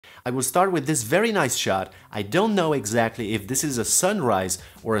I will start with this very nice shot. I don't know exactly if this is a sunrise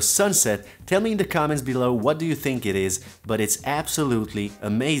or a sunset. Tell me in the comments below what do you think it is, but it's absolutely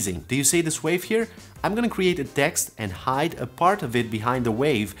amazing. Do you see this wave here? I'm gonna create a text and hide a part of it behind the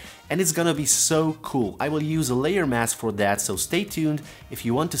wave, and it's gonna be so cool. I will use a layer mask for that, so stay tuned if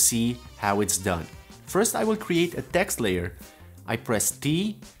you want to see how it's done. First, I will create a text layer. I press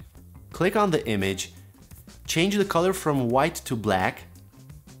T, click on the image, change the color from white to black,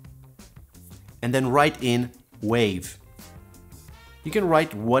 and then write in wave. You can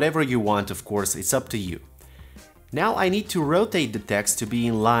write whatever you want, of course, it's up to you. Now I need to rotate the text to be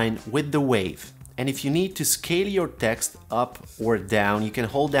in line with the wave. And if you need to scale your text up or down, you can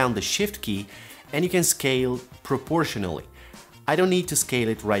hold down the Shift key and you can scale proportionally. I don't need to scale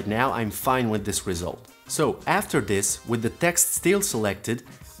it right now, I'm fine with this result. So after this, with the text still selected,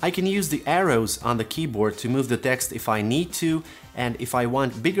 I can use the arrows on the keyboard to move the text if I need to, and if I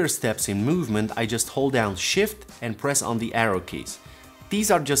want bigger steps in movement, I just hold down Shift and press on the arrow keys. These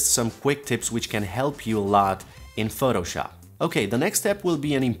are just some quick tips which can help you a lot in Photoshop. Okay, the next step will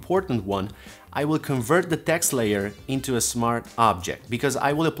be an important one. I will convert the text layer into a smart object because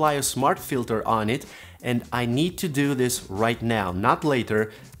I will apply a smart filter on it, and I need to do this right now, not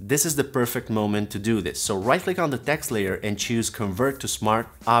later. This is the perfect moment to do this. So right click on the text layer and choose Convert to Smart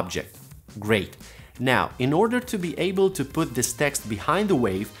Object. Great. Now, in order to be able to put this text behind the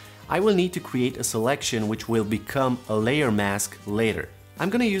wave, I will need to create a selection which will become a layer mask later. I'm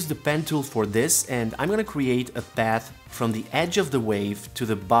gonna use the pen tool for this, and I'm gonna create a path from the edge of the wave to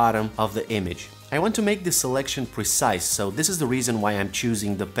the bottom of the image. I want to make this selection precise, so this is the reason why I'm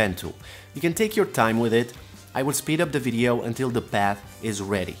choosing the pen tool. You can take your time with it. I will speed up the video until the path is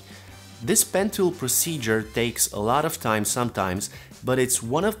ready. This pen tool procedure takes a lot of time sometimes, but it's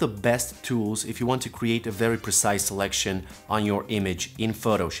one of the best tools if you want to create a very precise selection on your image in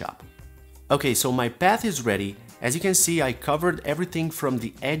Photoshop. Okay, so my path is ready. As you can see, I covered everything from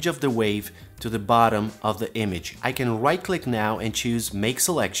the edge of the wave to the bottom of the image. I can right click now and choose Make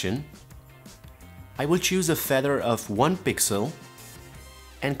Selection. I will choose a feather of 1 pixel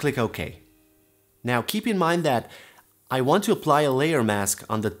and click OK. Now keep in mind that I want to apply a layer mask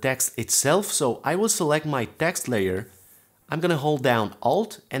on the text itself, so I will select my text layer. I'm gonna hold down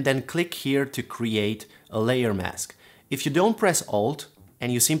Alt and then click here to create a layer mask. If you don't press Alt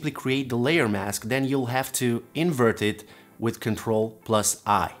and you simply create the layer mask, then you'll have to invert it with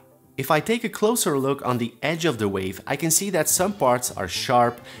Ctrl+I. If I take a closer look on the edge of the wave, I can see that some parts are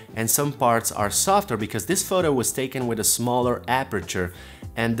sharp and some parts are softer because this photo was taken with a smaller aperture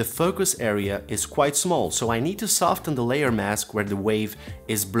and the focus area is quite small, so I need to soften the layer mask where the wave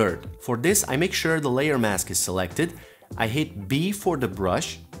is blurred. For this, I make sure the layer mask is selected. I hit B for the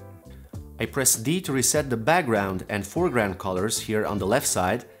brush. I press D to reset the background and foreground colors here on the left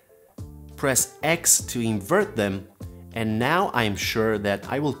side. Press X to invert them, and now I am sure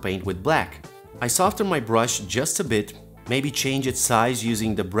that I will paint with black. I soften my brush just a bit, maybe change its size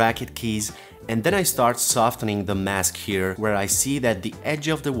using the bracket keys, and then I start softening the mask here where I see that the edge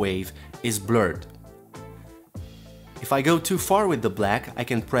of the wave is blurred. If I go too far with the black, I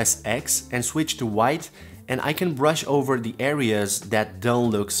can press X and switch to white, and I can brush over the areas that don't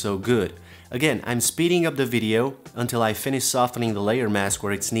look so good. Again, I'm speeding up the video until I finish softening the layer mask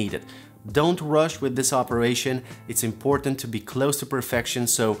where it's needed. Don't rush with this operation, it's important to be close to perfection,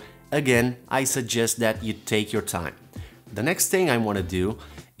 so again, I suggest that you take your time. The next thing I want to do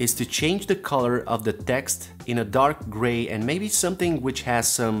is to change the color of the text in a dark gray and maybe something which has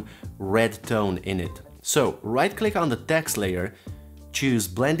some red tone in it. So right click on the text layer, choose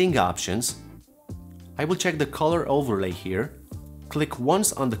Blending Options. I will check the color overlay here, click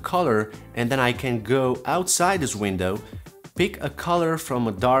once on the color, and then I can go outside this window, pick a color from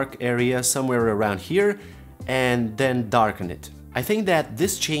a dark area somewhere around here, and then darken it. I think that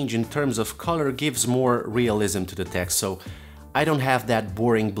this change in terms of color gives more realism to the text, so I don't have that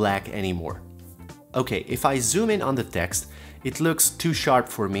boring black anymore. Okay, if I zoom in on the text, it looks too sharp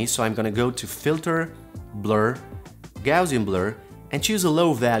for me, so I'm gonna go to Filter, Blur, Gaussian Blur, and choose a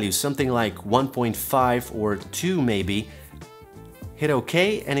low value, something like 1.5 or 2 maybe. Hit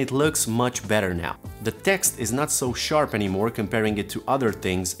OK and it looks much better now. The text is not so sharp anymore comparing it to other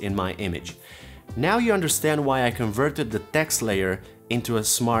things in my image. Now you understand why I converted the text layer into a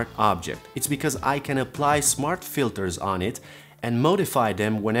smart object. It's because I can apply smart filters on it and modify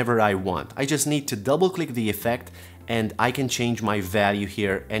them whenever I want. I just need to double click the effect and I can change my value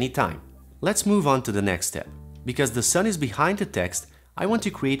here anytime. Let's move on to the next step. Because the sun is behind the text, I want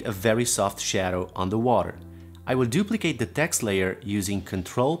to create a very soft shadow on the water. I will duplicate the text layer using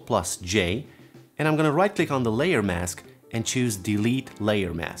Ctrl+J, and I'm gonna right click on the layer mask and choose Delete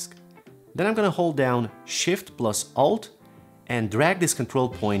Layer Mask. Then I'm gonna hold down Shift plus Alt and drag this control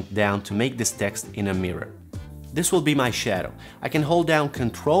point down to make this text in a mirror. This will be my shadow. I can hold down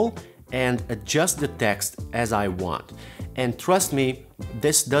Control and adjust the text as I want. And trust me,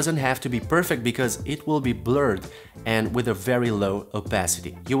 this doesn't have to be perfect because it will be blurred and with a very low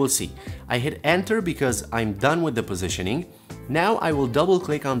opacity. You will see. I hit Enter because I'm done with the positioning. Now I will double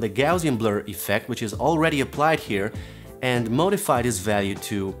click on the Gaussian blur effect, which is already applied here, and modify this value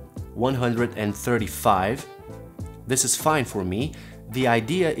to 135. This is fine for me. The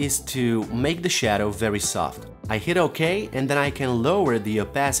idea is to make the shadow very soft. I hit OK and then I can lower the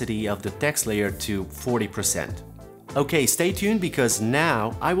opacity of the text layer to 40%. Okay, stay tuned because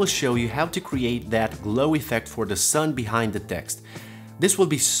now I will show you how to create that glow effect for the sun behind the text. This will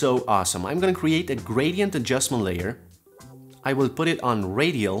be so awesome. I'm going to create a gradient adjustment layer. I will put it on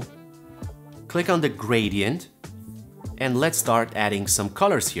radial, click on the gradient, and let's start adding some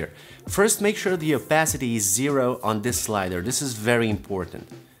colors here. First, make sure the opacity is 0 on this slider. This is very important.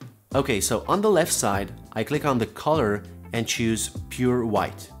 Okay, so on the left side, I click on the color and choose pure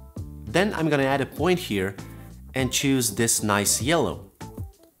white. Then I'm gonna add a point here and choose this nice yellow.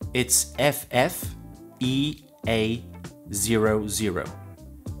 It's FFEA00.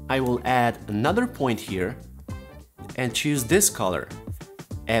 I will add another point here and choose this color,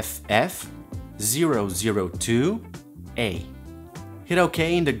 FF002A. Hit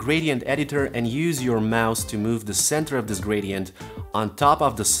OK in the gradient editor and use your mouse to move the center of this gradient on top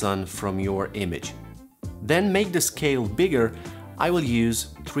of the sun from your image. Then make the scale bigger. I will use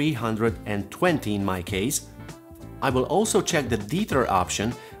 320 in my case. I will also check the Deter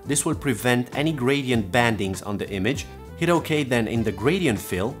option. This will prevent any gradient bandings on the image. Hit OK then in the gradient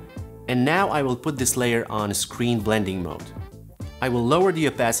fill. And now I will put this layer on screen blending mode. I will lower the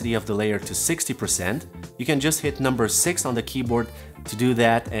opacity of the layer to 60%. You can just hit number 6 on the keyboard to do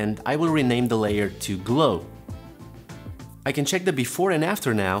that, and I will rename the layer to Glow. I can check the before and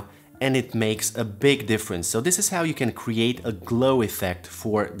after now, and it makes a big difference. So this is how you can create a glow effect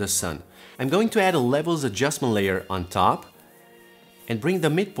for the sun. I'm going to add a levels adjustment layer on top and bring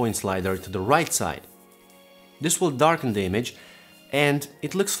the midpoint slider to the right side. This will darken the image, and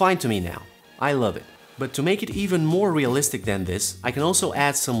it looks fine to me now. I love it. But to make it even more realistic than this, I can also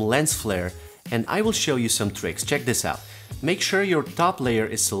add some lens flare, and I will show you some tricks. Check this out. Make sure your top layer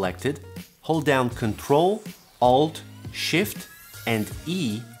is selected, hold down Ctrl, Alt, Shift, and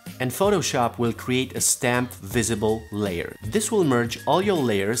E, and Photoshop will create a stamp visible layer. This will merge all your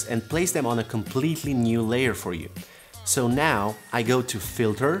layers and place them on a completely new layer for you. So now I go to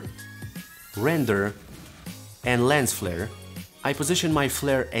Filter, Render, and Lens Flare. I position my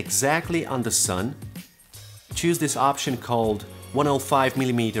flare exactly on the sun. Choose this option called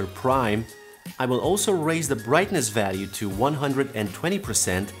 105mm prime. I will also raise the brightness value to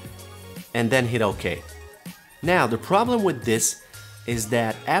 120% and then hit OK. Now the problem with this is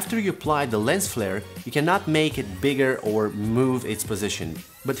that after you apply the lens flare, you cannot make it bigger or move its position.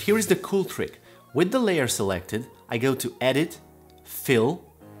 But here is the cool trick. With the layer selected, I go to Edit, Fill,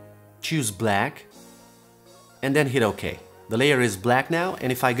 choose Black, and then hit OK. The layer is black now,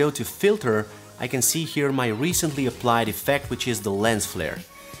 and if I go to Filter, I can see here my recently applied effect, which is the lens flare.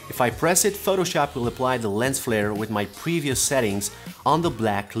 If I press it, Photoshop will apply the lens flare with my previous settings on the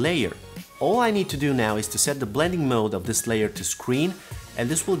black layer. All I need to do now is to set the blending mode of this layer to screen, and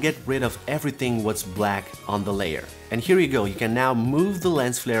this will get rid of everything what's black on the layer. And here you go, you can now move the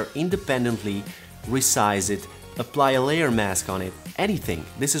lens flare independently, resize it, apply a layer mask on it, anything.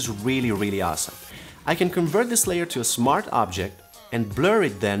 This is really awesome. I can convert this layer to a smart object and blur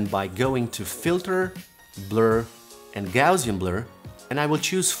it then by going to Filter, Blur, and Gaussian Blur, and I will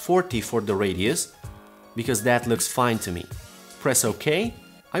choose 40 for the radius because that looks fine to me. Press OK.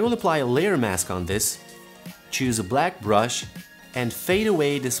 I will apply a layer mask on this, choose a black brush, and fade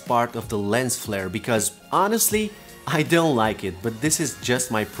away this part of the lens flare because honestly, I don't like it, but this is just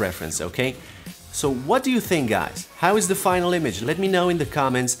my preference, okay? So what do you think, guys? How is the final image? Let me know in the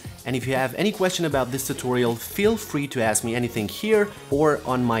comments, and if you have any question about this tutorial, feel free to ask me anything here or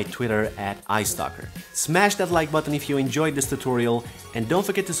on my Twitter @iStalker. Smash that like button if you enjoyed this tutorial, and don't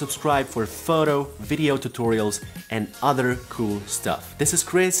forget to subscribe for photo, video tutorials, and other cool stuff. This is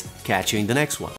Chris, catch you in the next one.